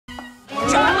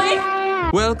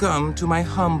Welcome to my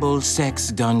humble sex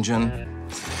dungeon.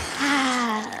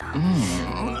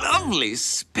 Lovely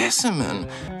specimen.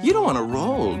 You don't want to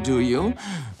roll, do you?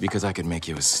 Because I could make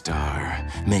you a star.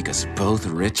 Make us both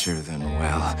richer than,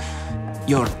 well,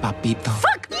 your papito.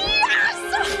 Fuck yes!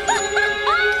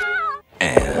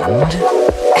 And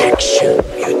action.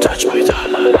 You touch my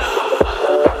ta-la-la.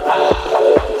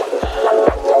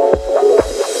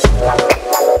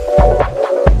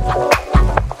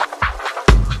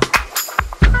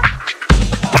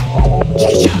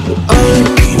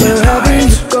 Wherever you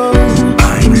go,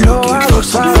 you know I will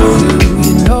follow you.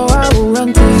 You know I will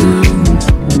run to you.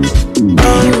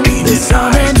 The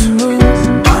sun and the moon,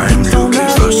 no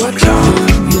matter what you do,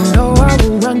 you know I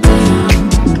will run to you.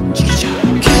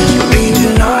 Can't be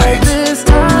denied. This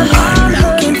time I'm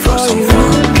looking for you,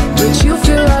 but you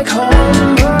feel like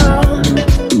home, girl.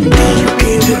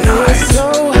 You're so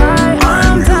high,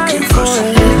 I'm dying for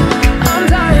it. I'm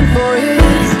dying for it.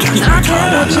 I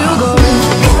can't let you go.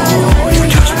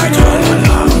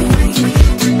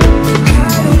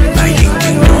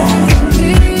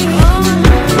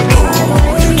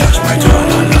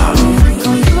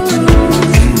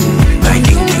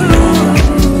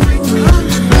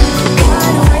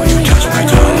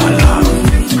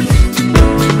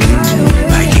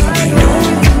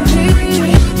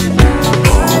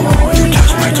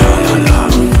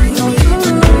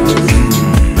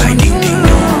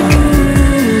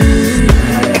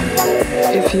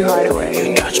 If you hide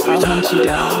away, I'll hunt you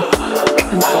down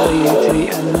and follow you to the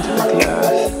end of the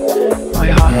earth. My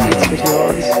heart beats with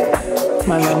yours,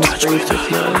 my lungs breathe with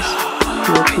yours.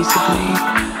 You're a piece of me,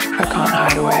 I can't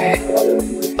hide away.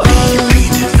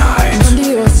 I'm under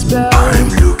your spell, I'm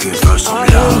looking for some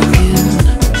love,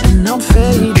 and I'm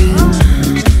fading.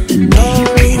 And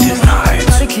nobody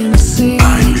can see,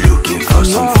 I'm looking for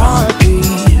some heartbeat.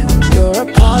 You're a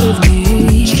part of me.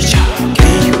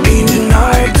 Can't be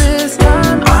denied. This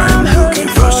time I'm looking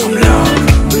for some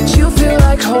love, but you feel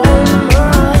like home,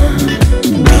 girl.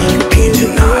 Can't be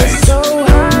denied. So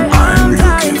high, I'm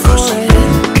dying for it.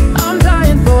 I'm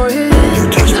dying for it. You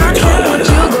touch my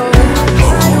ta-la-la.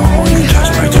 Oh, you touch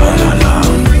my ta-la-la.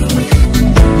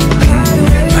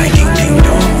 My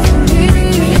ding-ding-dong.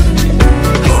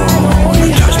 Oh, you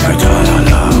touch my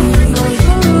ta-la-la.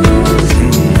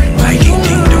 My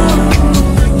ding-ding-dong.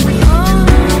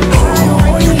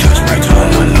 Oh, you touch my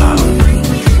ta-la-la.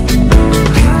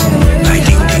 My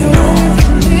ding-ding-dong.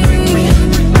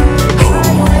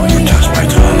 Oh, you touch my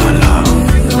ta-la-la.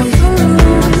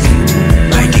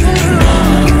 My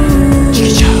ding-ding-dong.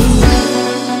 Chicha.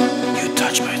 You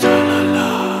touch my ta-la-la.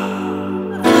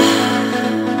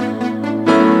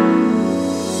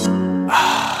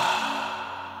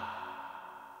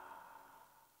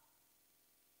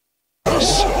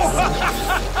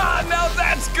 Now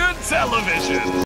that's good television!